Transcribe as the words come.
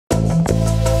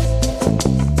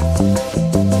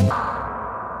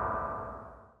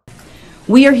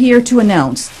We are here to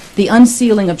announce the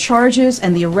unsealing of charges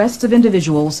and the arrests of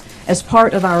individuals as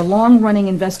part of our long-running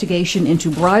investigation into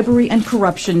bribery and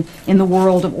corruption in the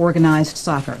world of organized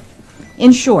soccer.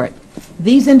 In short,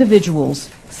 these individuals,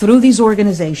 through these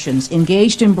organizations,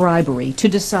 engaged in bribery to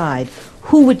decide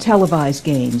who would televise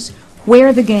games,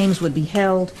 where the games would be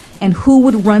held, and who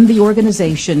would run the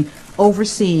organization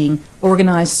overseeing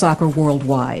organized soccer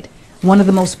worldwide, one of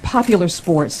the most popular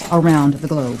sports around the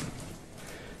globe.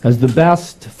 As the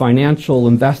best financial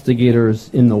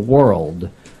investigators in the world,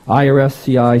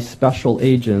 IRS-CI special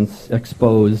agents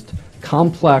exposed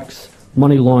complex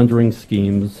money laundering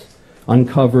schemes,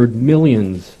 uncovered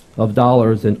millions of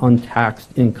dollars in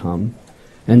untaxed income,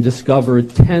 and discovered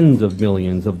tens of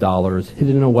millions of dollars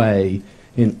hidden away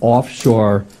in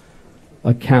offshore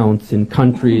accounts in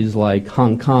countries like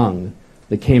Hong Kong,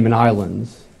 the Cayman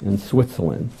Islands, and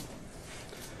Switzerland.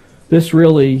 This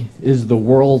really is the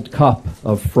World Cup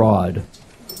of fraud,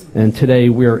 and today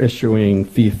we are issuing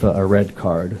FIFA a red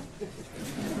card.